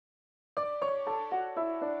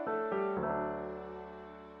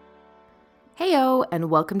Heyo,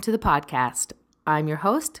 and welcome to the podcast. I'm your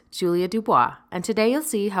host, Julia Dubois, and today you'll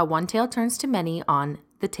see how one tale turns to many on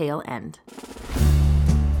The Tail End.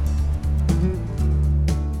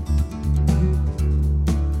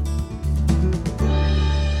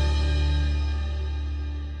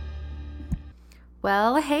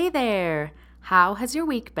 Well, hey there! How has your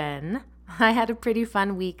week been? I had a pretty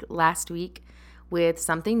fun week last week with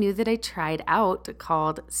something new that I tried out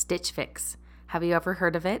called Stitch Fix. Have you ever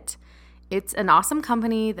heard of it? It's an awesome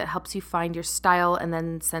company that helps you find your style and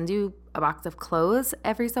then sends you a box of clothes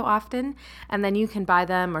every so often, and then you can buy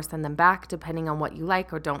them or send them back depending on what you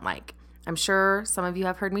like or don't like. I'm sure some of you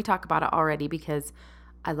have heard me talk about it already because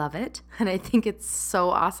I love it and I think it's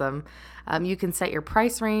so awesome. You can set your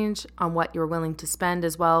price range on what you're willing to spend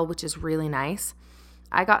as well, which is really nice.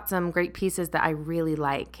 I got some great pieces that I really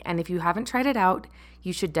like, and if you haven't tried it out,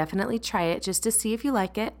 you should definitely try it just to see if you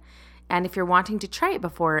like it. And if you're wanting to try it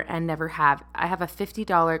before and never have, I have a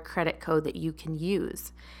 $50 credit code that you can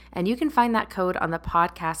use. And you can find that code on the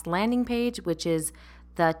podcast landing page, which is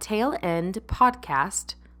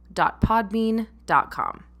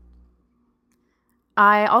thetailandpodcast.podbean.com.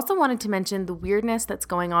 I also wanted to mention the weirdness that's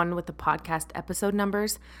going on with the podcast episode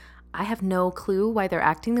numbers. I have no clue why they're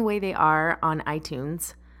acting the way they are on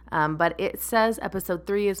iTunes, but it says episode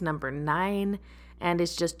 3 is number 9. And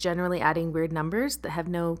it's just generally adding weird numbers that have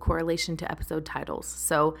no correlation to episode titles.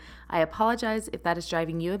 So I apologize if that is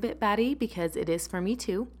driving you a bit batty because it is for me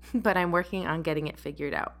too, but I'm working on getting it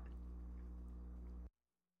figured out.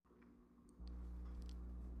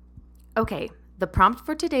 Okay, the prompt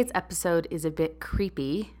for today's episode is a bit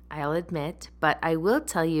creepy, I'll admit, but I will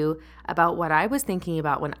tell you about what I was thinking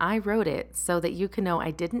about when I wrote it so that you can know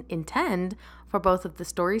I didn't intend for both of the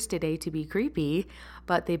stories today to be creepy,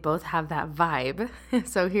 but they both have that vibe.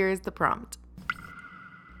 So here is the prompt.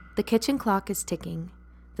 The kitchen clock is ticking,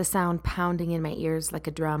 the sound pounding in my ears like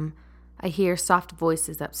a drum. I hear soft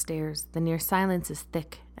voices upstairs. The near silence is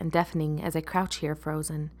thick and deafening as I crouch here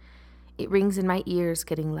frozen. It rings in my ears,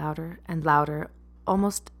 getting louder and louder,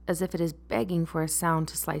 almost as if it is begging for a sound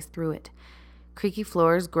to slice through it. Creaky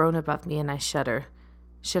floors groan above me and I shudder.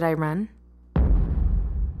 Should I run?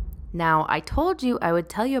 Now, I told you I would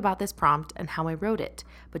tell you about this prompt and how I wrote it,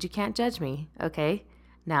 but you can't judge me, okay?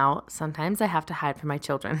 Now, sometimes I have to hide from my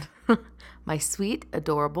children, my sweet,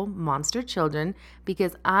 adorable monster children,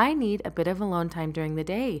 because I need a bit of alone time during the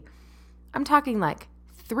day. I'm talking like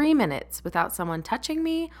 3 minutes without someone touching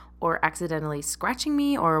me or accidentally scratching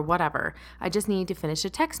me or whatever. I just need to finish a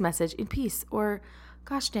text message in peace, or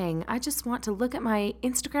gosh dang, I just want to look at my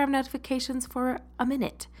Instagram notifications for a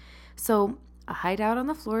minute. So I hide out on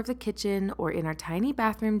the floor of the kitchen or in our tiny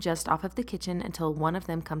bathroom just off of the kitchen until one of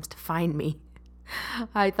them comes to find me.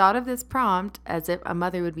 I thought of this prompt as if a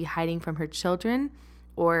mother would be hiding from her children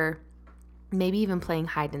or maybe even playing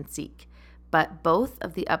hide and seek. But both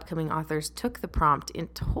of the upcoming authors took the prompt in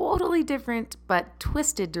totally different but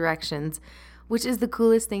twisted directions, which is the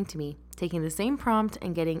coolest thing to me. Taking the same prompt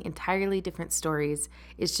and getting entirely different stories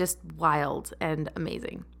is just wild and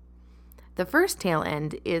amazing. The first tail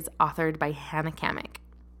end is authored by Hannah Kamek.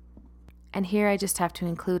 And here I just have to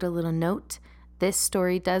include a little note. This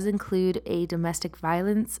story does include a domestic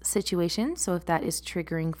violence situation, so if that is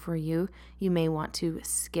triggering for you, you may want to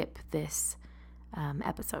skip this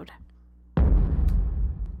episode.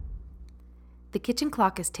 The kitchen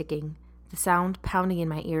clock is ticking, the sound pounding in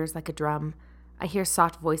my ears like a drum. I hear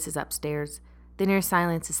soft voices upstairs. The near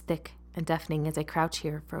silence is thick and deafening as I crouch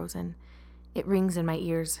here frozen. It rings in my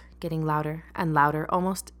ears, getting louder and louder,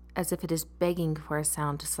 almost as if it is begging for a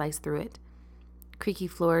sound to slice through it. Creaky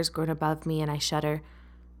floors groan above me and I shudder.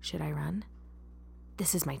 Should I run?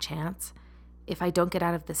 This is my chance. If I don't get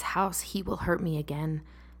out of this house, he will hurt me again,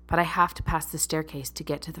 but I have to pass the staircase to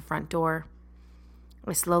get to the front door.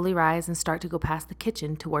 I slowly rise and start to go past the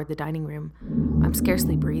kitchen toward the dining room. I'm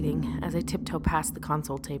scarcely breathing as I tiptoe past the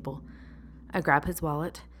console table. I grab his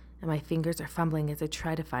wallet, and my fingers are fumbling as I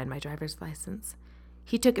try to find my driver's license.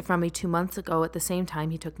 He took it from me 2 months ago at the same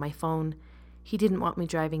time he took my phone. He didn't want me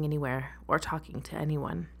driving anywhere or talking to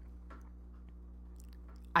anyone.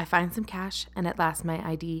 I find some cash and at last my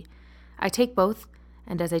ID. I take both,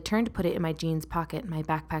 and as I turn to put it in my jeans pocket, my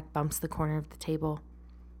backpack bumps the corner of the table.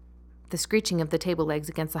 The screeching of the table legs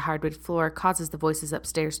against the hardwood floor causes the voices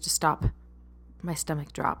upstairs to stop. My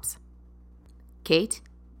stomach drops. Kate,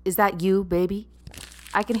 is that you, baby?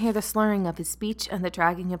 I can hear the slurring of his speech and the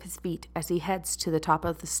dragging of his feet as he heads to the top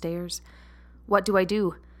of the stairs. What do I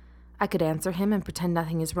do? I could answer him and pretend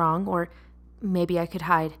nothing is wrong, or maybe I could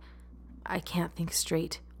hide. I can't think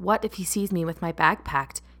straight. What if he sees me with my bag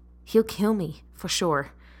packed? He'll kill me, for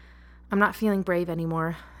sure. I'm not feeling brave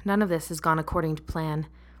anymore. None of this has gone according to plan.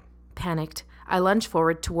 Panicked, I lunge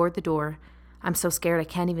forward toward the door. I'm so scared I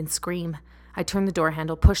can't even scream. I turn the door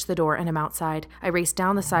handle, push the door, and I'm outside. I race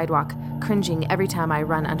down the sidewalk, cringing every time I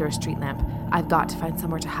run under a street lamp. I've got to find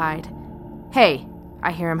somewhere to hide. "Hey!"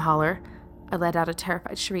 I hear him holler. I let out a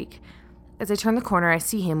terrified shriek. As I turn the corner, I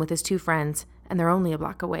see him with his two friends, and they're only a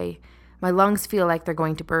block away. My lungs feel like they're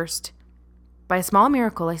going to burst. By a small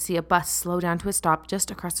miracle, I see a bus slow down to a stop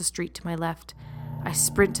just across the street to my left. I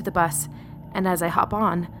sprint to the bus, and as I hop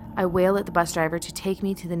on, I wail at the bus driver to take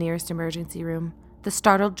me to the nearest emergency room. The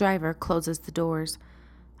startled driver closes the doors.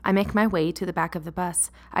 I make my way to the back of the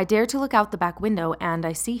bus. I dare to look out the back window, and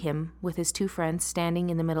I see him with his two friends standing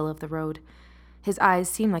in the middle of the road. His eyes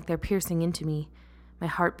seem like they're piercing into me. My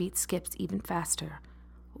heartbeat skips even faster.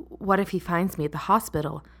 What if he finds me at the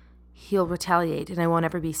hospital? He'll retaliate, and I won't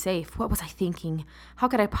ever be safe. What was I thinking? How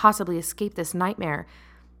could I possibly escape this nightmare?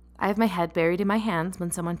 I have my head buried in my hands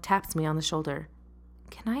when someone taps me on the shoulder.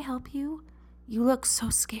 "Can I help you? You look so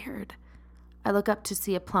scared." I look up to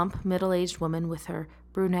see a plump, middle-aged woman with her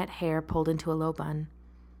brunette hair pulled into a low bun.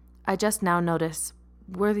 I just now notice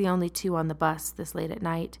we're the only two on the bus this late at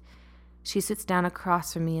night. She sits down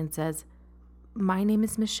across from me and says, "My name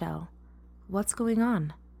is Michelle. What's going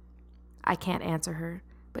on?" I can't answer her,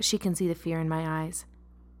 but she can see the fear in my eyes.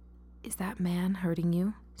 "Is that man hurting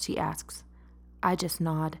you?" she asks. I just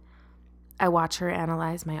nod. I watch her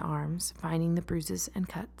analyze my arms, finding the bruises and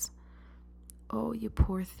cuts. "Oh, you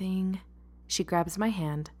poor thing." She grabs my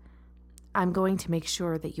hand. "I'm going to make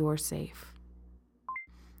sure that you're safe."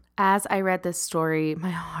 As I read this story, my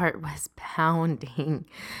heart was pounding.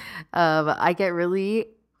 I get really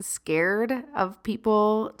scared of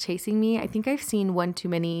people chasing me. I think I've seen one too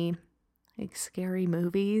many scary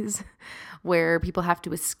movies where people have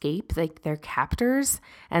to escape their captors.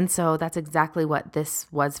 And so that's exactly what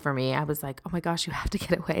this was for me. I was like, oh my gosh, you have to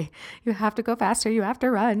get away. You have to go faster. You have to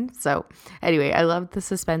run. So anyway, I loved the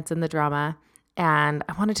suspense and the drama. And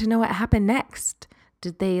I wanted to know what happened next.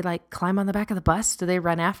 Did they climb on the back of the bus? Did they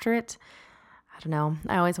run after it? I don't know.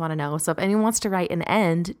 I always want to know. So if anyone wants to write an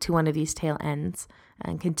end to one of these tail ends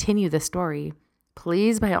and continue the story,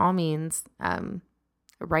 please, by all means,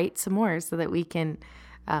 write some more so that we can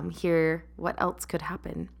hear what else could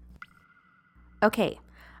happen. Okay,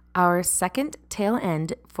 our second tail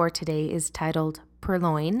end for today is titled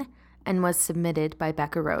Purloin and was submitted by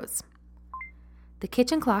Becca Rose. The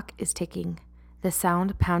kitchen clock is ticking, the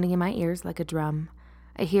sound pounding in my ears like a drum.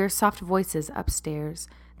 I hear soft voices upstairs.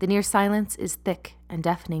 The near silence is thick and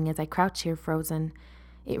deafening as I crouch here frozen.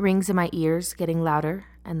 It rings in my ears, getting louder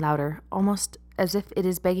and louder, almost as if it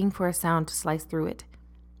is begging for a sound to slice through it.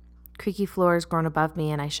 Creaky floors groan above me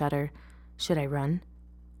and I shudder. Should I run?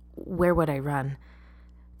 Where would I run?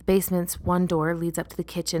 The basement's one door leads up to the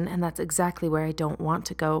kitchen, and that's exactly where I don't want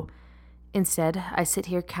to go. Instead, I sit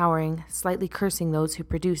here cowering, slightly cursing those who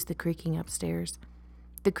produce the creaking upstairs.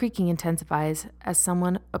 The creaking intensifies as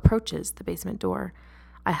someone approaches the basement door.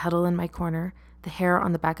 I huddle in my corner, the hair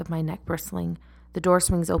on the back of my neck bristling. The door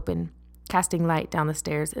swings open, casting light down the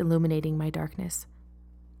stairs, illuminating my darkness.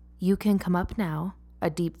 "You can come up now," a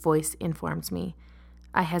deep voice informs me.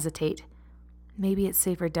 I hesitate. Maybe it's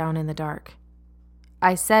safer down in the dark.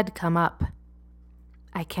 "I said come up."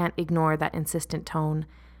 I can't ignore that insistent tone.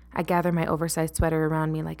 I gather my oversized sweater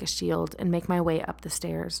around me like a shield and make my way up the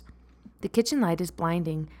stairs. The kitchen light is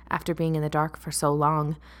blinding after being in the dark for so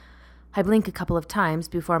long. I blink a couple of times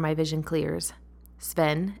before my vision clears.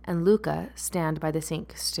 Sven and Luca stand by the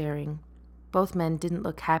sink, staring. Both men didn't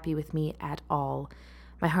look happy with me at all.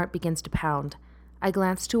 My heart begins to pound. I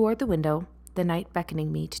glance toward the window, the night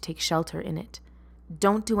beckoning me to take shelter in it.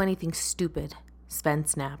 "Don't do anything stupid," Sven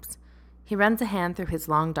snaps. He runs a hand through his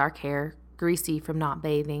long dark hair, greasy from not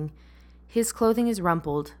bathing. His clothing is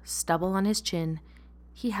rumpled, stubble on his chin.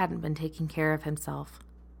 He hadn't been taking care of himself.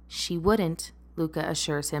 "She wouldn't," Luca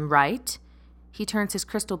assures him, "right?" He turns his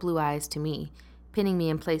crystal blue eyes to me, pinning me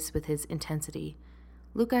in place with his intensity.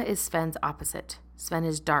 Luca is Sven's opposite. Sven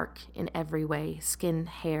is dark in every way, skin,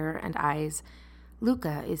 hair, and eyes.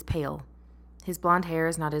 Luca is pale. His blonde hair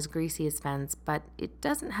is not as greasy as Sven's, but it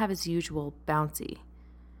doesn't have his usual bouncy.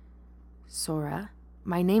 "Sora,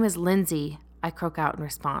 my name is Lindsay," I croak out in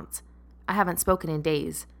response. I haven't spoken in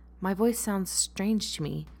days. My voice sounds strange to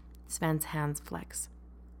me. Sven's hands flex.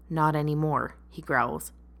 "Not anymore," he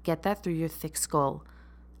growls. "Get that through your thick skull."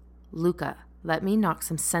 "Luca, let me knock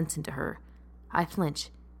some sense into her." I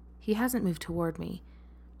flinch. He hasn't moved toward me.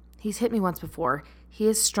 He's hit me once before. He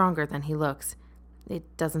is stronger than he looks.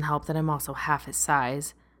 It doesn't help that I'm also half his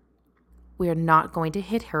size. "We are not going to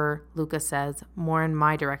hit her," Luca says, more in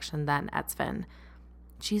my direction than at Sven.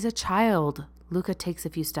 She's a child. Luca takes a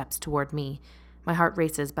few steps toward me. My heart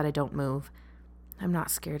races, but I don't move. I'm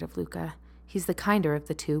not scared of Luca. He's the kinder of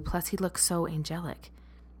the two, plus he looks so angelic.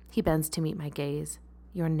 He bends to meet my gaze.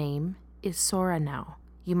 Your name is Sora now.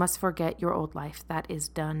 You must forget your old life. That is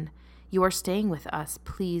done. You are staying with us.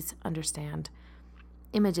 Please understand.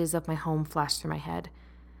 Images of my home flash through my head.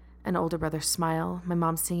 An older brother's smile, my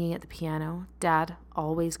mom singing at the piano, Dad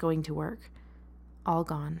always going to work. All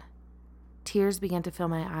gone. Tears began to fill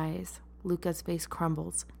my eyes. Luca's face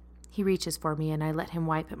crumbles. He reaches for me, and I let him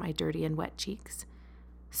wipe at my dirty and wet cheeks.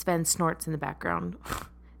 Sven snorts in the background.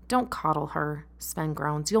 Don't coddle her, Sven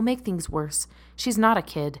groans. You'll make things worse. She's not a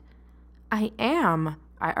kid. I am,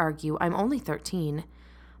 I argue. I'm only 13.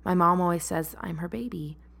 My mom always says I'm her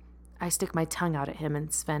baby. I stick my tongue out at him,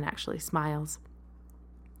 and Sven actually smiles.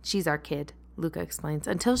 She's our kid, Luca explains,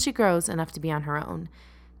 until she grows enough to be on her own.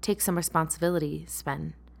 Take some responsibility,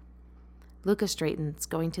 Sven. Luca straightens,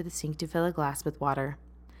 going to the sink to fill a glass with water.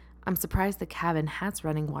 I'm surprised the cabin has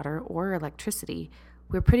running water or electricity.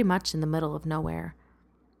 We're pretty much in the middle of nowhere.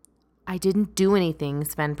 I didn't do anything,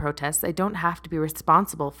 Sven protests. I don't have to be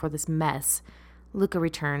responsible for this mess. Luca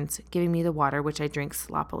returns, giving me the water, which I drink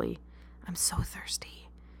sloppily. I'm so thirsty.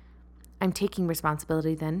 I'm taking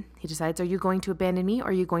responsibility then, he decides. Are you going to abandon me or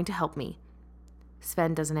are you going to help me?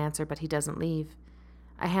 Sven doesn't answer, but he doesn't leave.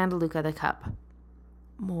 I hand Luca the cup.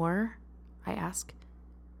 More? I ask.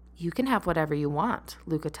 You can have whatever you want,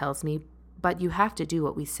 Luca tells me, but you have to do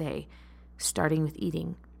what we say, starting with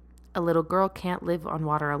eating. A little girl can't live on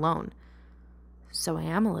water alone. So I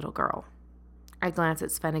am a little girl. I glance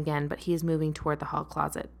at Sven again, but he is moving toward the hall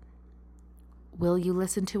closet. Will you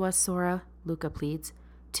listen to us, Sora? Luca pleads.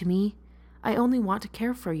 To me? I only want to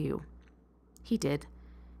care for you. He did.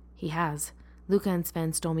 He has. Luca and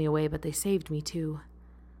Sven stole me away, but they saved me too.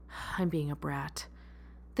 I'm being a brat.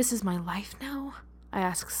 This is my life now? I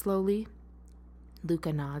ask slowly.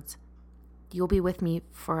 Luca nods. You'll be with me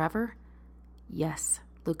forever? Yes,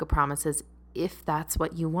 Luca promises, if that's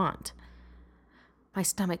what you want. My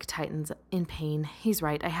stomach tightens in pain. He's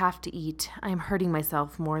right, I have to eat. I am hurting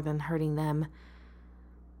myself more than hurting them.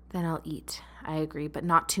 Then I'll eat, I agree, but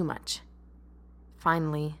not too much.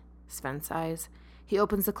 Finally, Sven sighs. He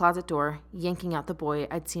opens the closet door, yanking out the boy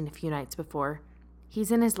I'd seen a few nights before.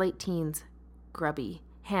 He's in his late teens, grubby,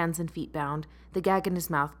 hands and feet bound. The gag in his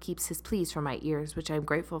mouth keeps his pleas from my ears, which I am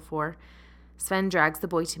grateful for. Sven drags the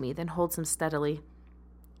boy to me, then holds him steadily.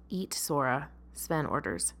 Eat, Sora, Sven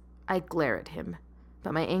orders. I glare at him,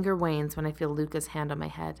 but my anger wanes when I feel Luca's hand on my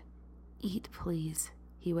head. Eat, please,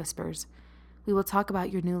 he whispers. We will talk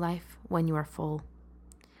about your new life when you are full.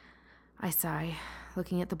 I sigh,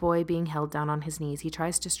 looking at the boy being held down on his knees. He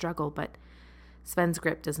tries to struggle, but Sven's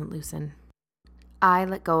grip doesn't loosen. I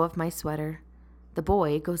let go of my sweater. The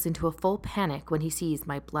boy goes into a full panic when he sees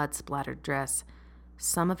my blood-splattered dress.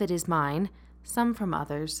 Some of it is mine, some from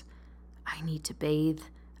others. I need to bathe.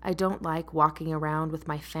 I don't like walking around with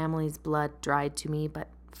my family's blood dried to me, but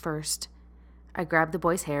first, I grab the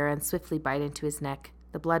boy's hair and swiftly bite into his neck.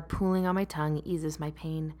 The blood pooling on my tongue eases my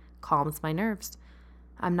pain, calms my nerves.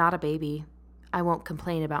 I'm not a baby. I won't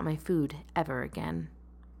complain about my food ever again.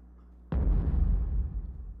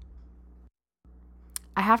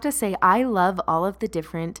 I have to say, I love all of the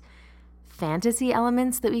different fantasy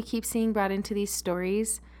elements that we keep seeing brought into these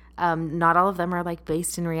stories. Not all of them are like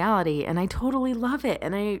based in reality, and I totally love it,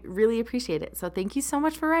 and I really appreciate it. So thank you so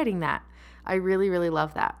much for writing that. I really, really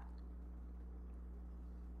love that.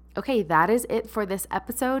 Okay, that is it for this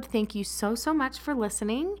episode. Thank you so, so much for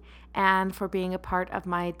listening and for being a part of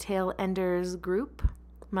my Tail Enders group,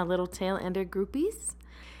 my little Tail Ender groupies.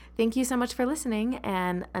 Thank you so much for listening,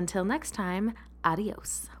 and until next time,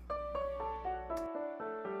 adios.